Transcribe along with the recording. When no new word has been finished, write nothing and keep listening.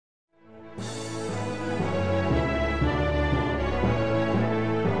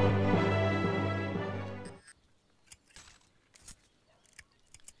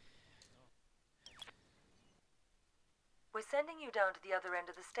sending you down to the other end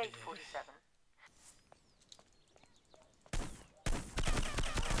of the state, 47.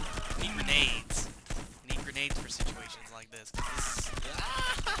 Need grenades. Need grenades for situations like this.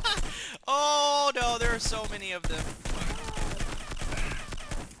 Oh no, there are so many of them.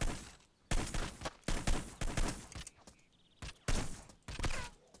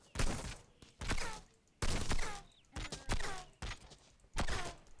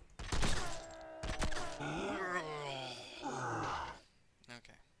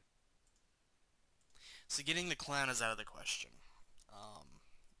 Okay. So getting the clown is out of the question.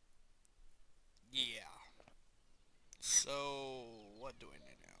 Yeah. So, what do I do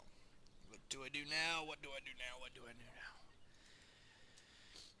now? What do I do now? What do I do now? What do I do now?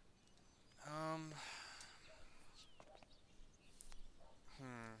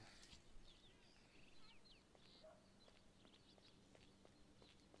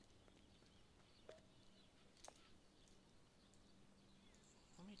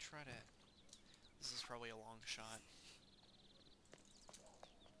 Let me try to... This is probably a long shot.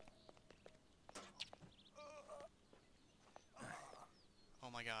 Oh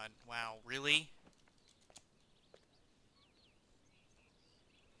my god. Wow, really?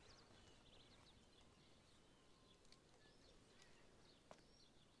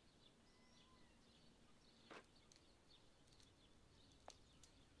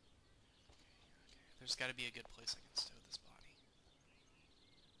 There's gotta be a good place I can stow this body.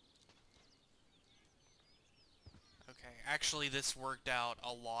 Okay, actually this worked out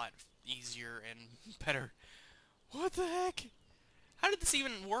a lot easier and better. What the heck? How did this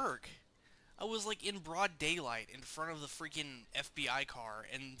even work? I was like in broad daylight in front of the freaking FBI car,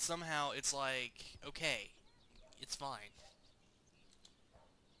 and somehow it's like, okay, it's fine.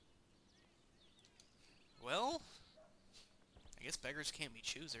 Well, I guess beggars can't be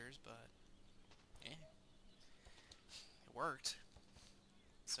choosers, but it worked.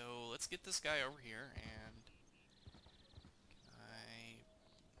 So let's get this guy over here, and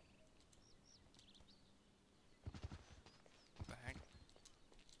what the heck?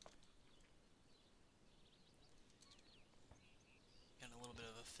 Got a little bit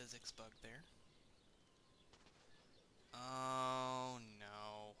of a physics bug there. Oh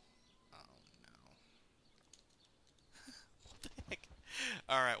no. Oh no. What the heck?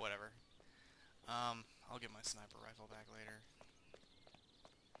 Alright, whatever. I'll get my sniper rifle back later.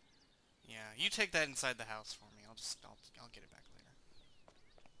 Yeah, you take that inside the house for me. I'll get it back later.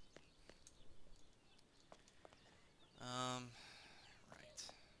 Right.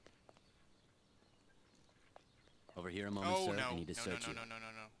 Over here a moment, sir. I need to search you. No.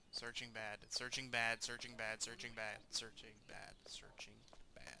 Searching bad. Searching bad. Searching bad. Searching bad. Searching bad. Searching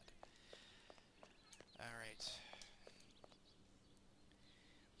bad. Alright.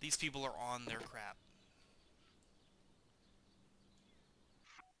 These people are on their crap.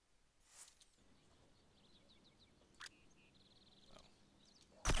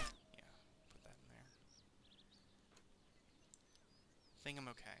 I think I'm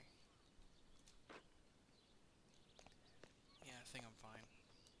okay. Yeah, I think I'm fine.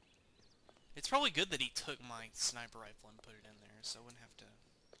 It's probably good that he took my sniper rifle and put it in there, so I wouldn't have to...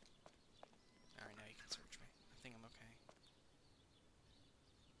 Alright, now you can search me. I think I'm okay.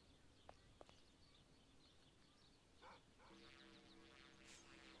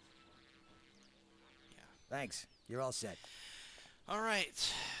 Yeah. Thanks. You're all set.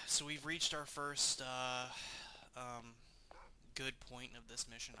 Alright, so we've reached our first, good point of this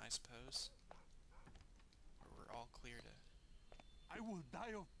mission, I suppose. Where we're all clear to... I will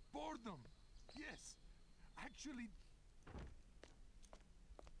die of boredom. Yes, actually...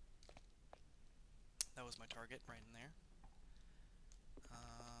 That was my target, right in there.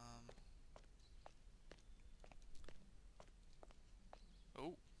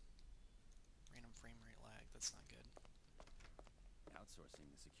 Oh. Random frame rate lag, that's not good.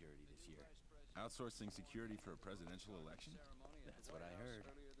 Outsourcing the security this year. Outsourcing security for a presidential election? That's what I heard.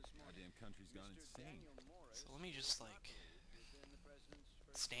 Goddamn country's gone insane. So let me just, like,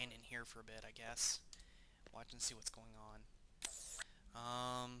 stand in here for a bit, I guess. Watch and see what's going on.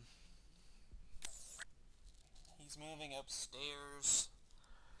 He's moving upstairs.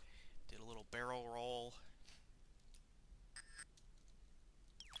 Did a little barrel roll.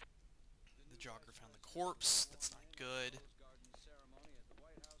 The jogger found the corpse. That's not good.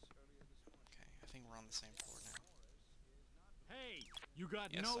 Okay, I think we're on the same floor now. Hey, you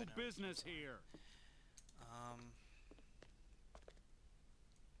got Yes, no I know. business here.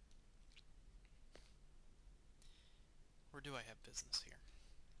 Where do I have business here?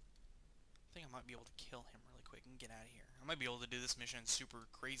 I think I might be able to kill him really quick and get out of here. I might be able to do this mission super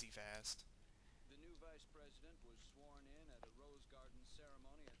crazy fast. The new vice president was sworn in at a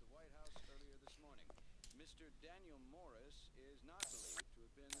morning. Mr. Daniel Morris is not believed to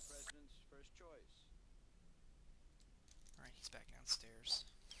have been the president's first choice. Alright, he's back downstairs.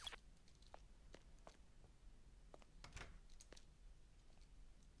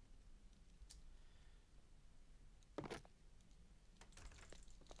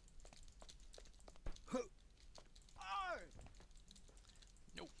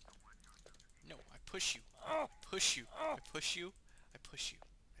 No. No, I push you. I push you. I push you. I push you.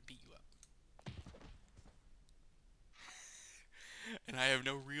 I beat you up. And I have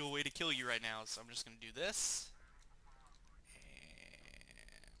no real way to kill you right now, so I'm just gonna do this.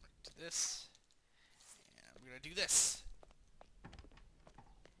 And do this. And I'm gonna do this.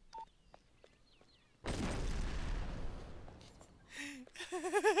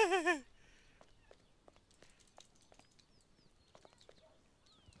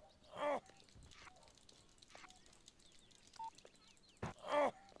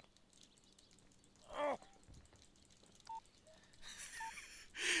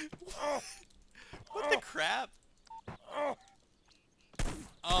 What the crap?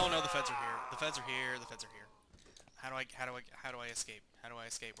 Oh no, the feds are here. The feds are here. The feds are here. How do I escape? How do I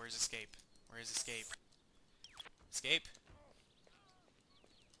escape? Where's escape? Where is escape? Escape?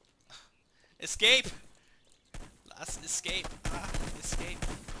 Escape! Last escape. Escape.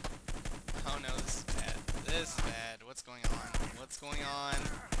 Oh no, this is bad. This is bad. What's going on? What's going on?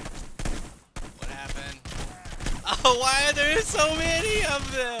 What happened? Oh, why are there so many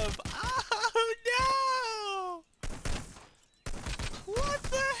of them? Oh no! What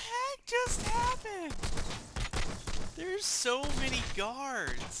the heck just happened? There's so many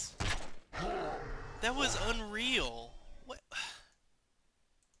guards. That was unreal. What?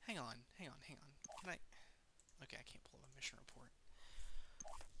 Hang on. Can I? Okay, I can't pull up a mission report.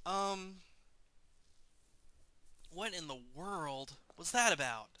 What in the world was that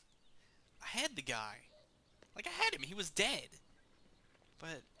about? I had the guy. Like, I had him. He was dead.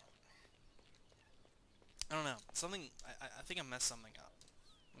 But I don't know. Something. I think I messed something up.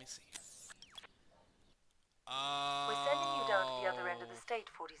 Let me see. We're sending you down to the other end of the state,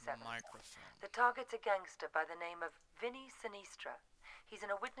 47. Microphone. The target's a gangster by the name of Vinny Sinistra. He's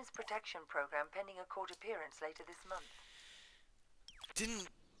in a witness protection program pending a court appearance later this month.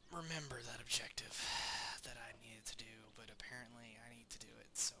 Didn't remember that objective that I needed to do, but apparently I need to do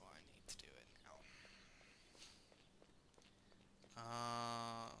it, so I need to do it now.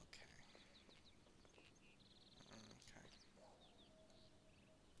 Okay. Okay.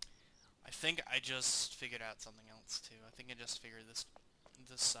 I think I just figured out something else too. I think I just figured this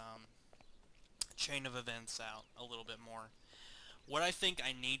chain of events out a little bit more. What I think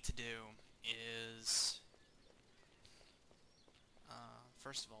I need to do is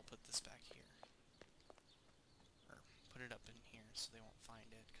first of all, put this back here. Or put it up in here so they won't find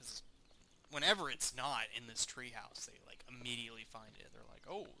it. Because whenever it's not in this treehouse, they, like, immediately find it. They're like,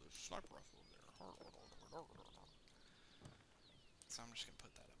 oh, there's a sniper rifle over there. So I'm just going to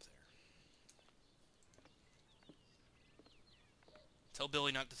put that up there. Tell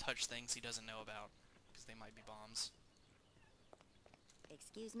Billy not to touch things he doesn't know about. Because they might be bombs.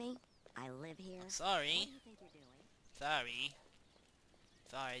 Excuse me? I live here. Sorry. What do you think you're doing? Sorry.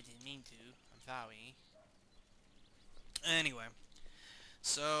 Sorry, I didn't mean to. I'm sorry. Anyway.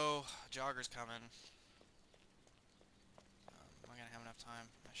 So, Jogger's coming. Am I gonna have enough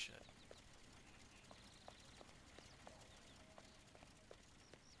time? I should.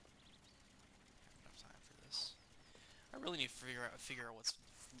 Have enough time for this. I really need to figure out what's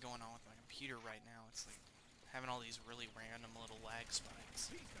going on with my computer right now. It's like having all these really random little lag spikes.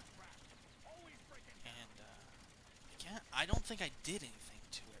 And I don't think I did anything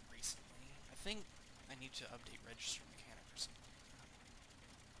to it recently. I think I need to update register mechanic or something.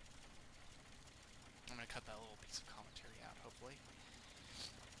 I'm gonna cut that little piece of commentary out, hopefully.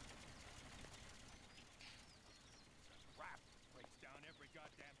 Crap breaks down every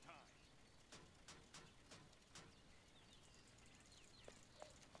goddamn time.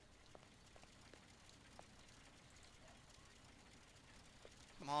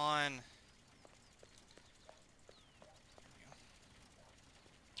 Come on.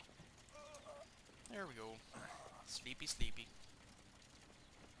 There we go. Sleepy, sleepy.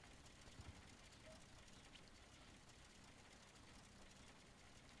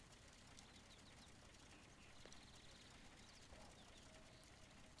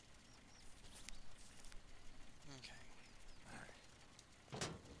 Okay. Alright.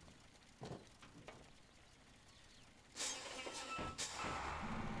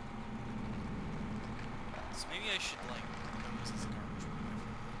 So maybe I should, like, use this garbage remover.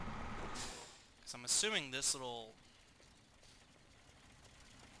 I'm assuming this little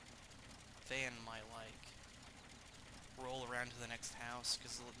van might, like, roll around to the next house,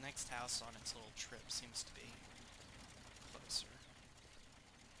 because the next house on its little trip seems to be closer.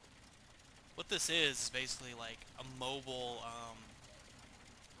 What this is basically like a mobile,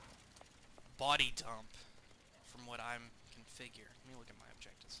 body dump, from what I'm configured. Let me look at my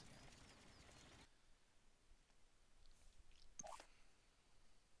objectives again.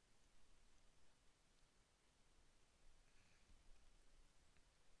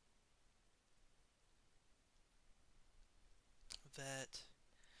 Vet.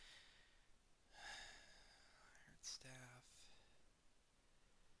 Hired staff.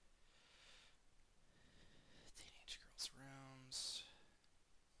 Teenage girls' rooms.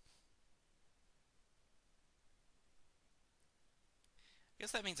 I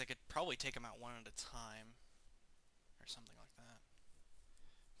guess that means I could probably take them out one at a time, or something like that.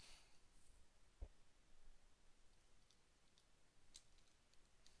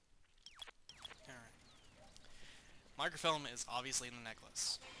 Alright. Microfilm is obviously in the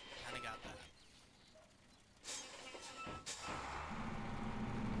necklace. Kinda got that.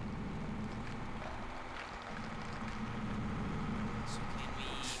 So can we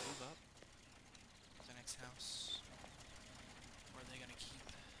move up to the next house? Or are they gonna keep...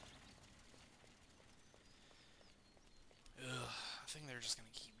 Ugh, I think they're just gonna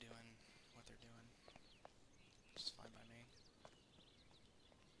keep doing what they're doing. Which is fine by me.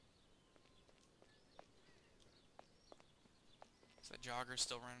 Is that jogger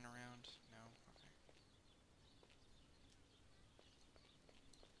still running around? No? Okay.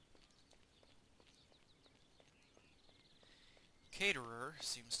 Caterer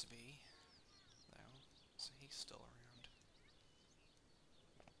seems to be, though, so he's still around.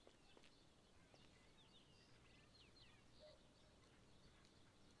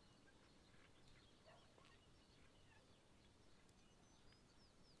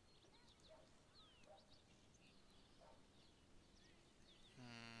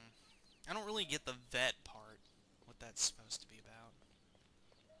 I don't really get the vet part, what that's supposed to be about.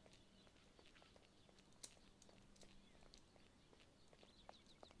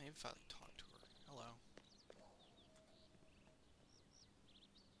 Maybe if I like talk to her. Hello.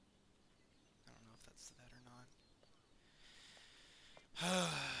 I don't know if that's the vet or not.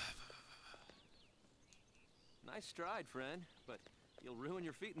 Nice stride, friend, but you'll ruin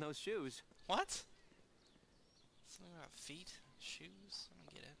your feet in those shoes. What? Something about feet? Shoes? I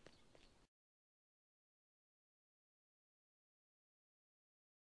don't get it.